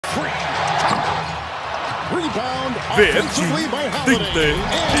Rebound offensively by Holiday.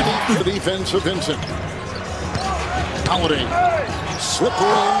 And the defense of Vincent. Holiday. Slippery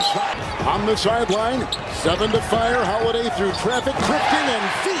inside. On the sideline. 7 to fire. Holiday through traffic. Drifting and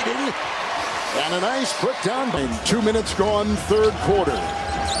feeding. And a nice put down. 2 minutes gone, third quarter.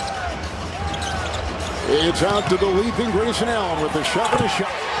 It's out to the leaping Grayson Allen with a shot and a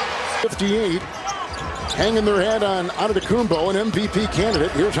shot. 58. Hanging their head on Antetokounmpo, an MVP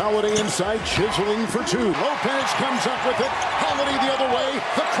candidate. Here's Holiday inside, chiseling for 2. Lopez comes up with it. Holiday the other way.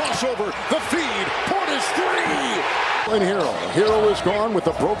 The crossover, the feed. Portis 3. And Hero is gone with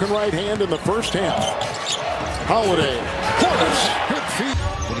a broken right hand in the first half. Holiday. Portis. Good feed.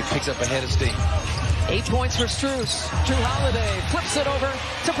 When he picks up a head of steam. 8 points for Strus. Jrue Holiday flips it over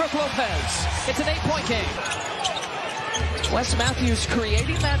to Brook Lopez. It's an 8-point game. Wes Matthews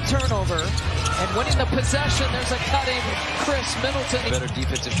creating that turnover and winning the possession. There's a cutting Chris Middleton. Better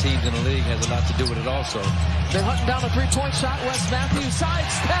defensive teams in the league has a lot to do with it also. They're hunting down a 3-point shot. Wes Matthews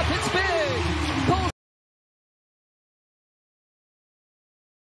sidestep. It's big. Pulls.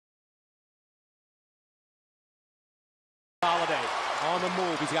 Holiday on the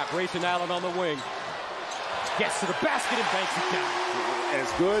move. He's got Grayson Allen on the wing. Gets to the basket and banks it down.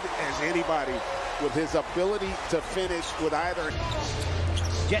 As good as anybody with his ability to finish with either.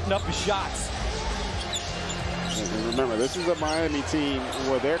 Getting up his shots. And remember, this is a Miami team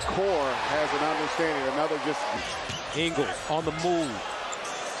where their core has an understanding. Another just. Ingles on the move.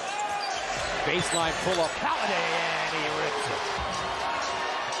 Baseline pull up. Holiday, and he rips it.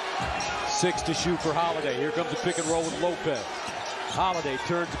 6 to shoot for Holiday. Here comes the pick and roll with Lopez. Holiday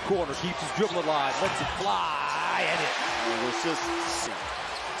turns the corner, keeps his dribble alive, lets it fly, and it's just.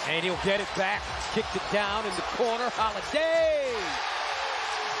 And he'll get it back. Kicked it down in the corner. Holiday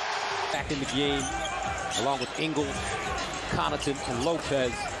back in the game, along with Ingles, Connaughton, and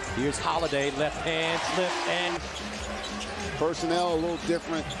Lopez. Here's Holiday, left hand slip, and personnel a little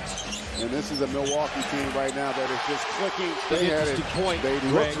different. And this is a Milwaukee team right now that is just clicking. They had it. Point. They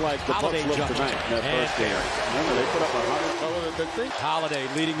looked like the Bucks looked tonight in that first game. Remember, they put up 100. Holiday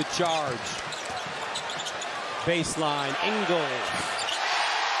leading the charge. Baseline, Ingles.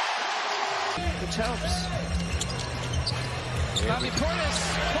 The Chokes. Bobby Portis.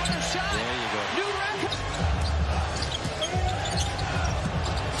 Corner shot. There you go. New record.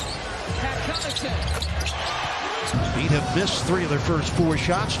 Pat Connaughton. He'd have missed 3 of their first 4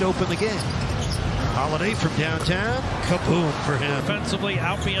 shots to open the game. Holiday from downtown. Kaboom for him. Defensively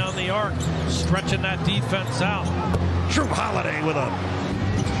out beyond the arc. Stretching that defense out. Jrue Holiday with a.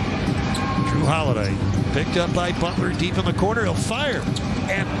 Jrue Holiday picked up by Butler deep in the corner. He'll fire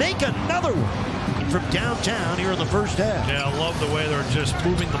and make another one from downtown here in the first half. Yeah, I love the way they're just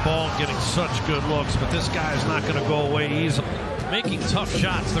moving the ball and getting such good looks, but this guy's not going to go away easily. Making tough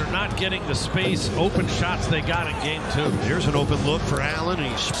shots. They're not getting the space, open shots they got in game 2. Here's an open look for Allen.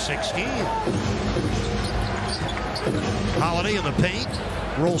 He's 16. Holiday in the paint.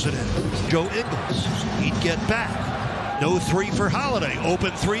 Rolls it in. Joe Ingles. He'd get back. No 3 for Holiday.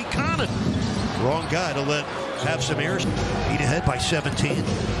 Open 3, Connaughton. Wrong guy to let have some airs. Beat ahead by 17.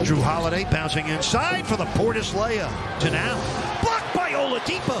 Jrue Holiday bouncing inside for the Portis layup. To now. Blocked by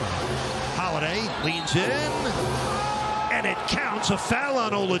Oladipo. Holiday leans in. And it counts a foul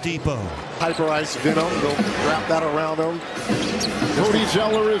on Oladipo. Hyper-ice Venom. They'll wrap that around him. Cody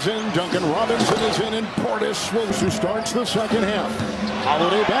Zeller is in. Duncan Robinson is in. And Portis who starts the second half.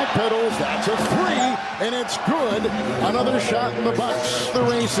 Holiday backpedals. That's a 3. And it's good. Another shot in the Bucks. The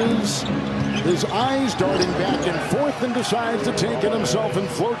races. His eyes darting back and forth and decides to take it himself and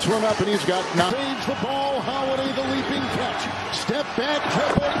floats one up. And he's got 9. Saves the ball. Holiday the leaping catch. Step back.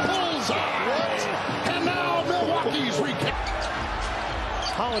 Dribble. Pulls up. And now Milwaukee's recap.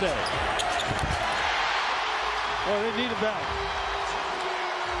 Holiday. Well, they needed that.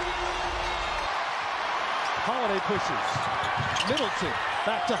 Holiday pushes. Middleton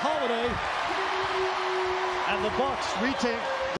back to Holiday. And the Bucks retake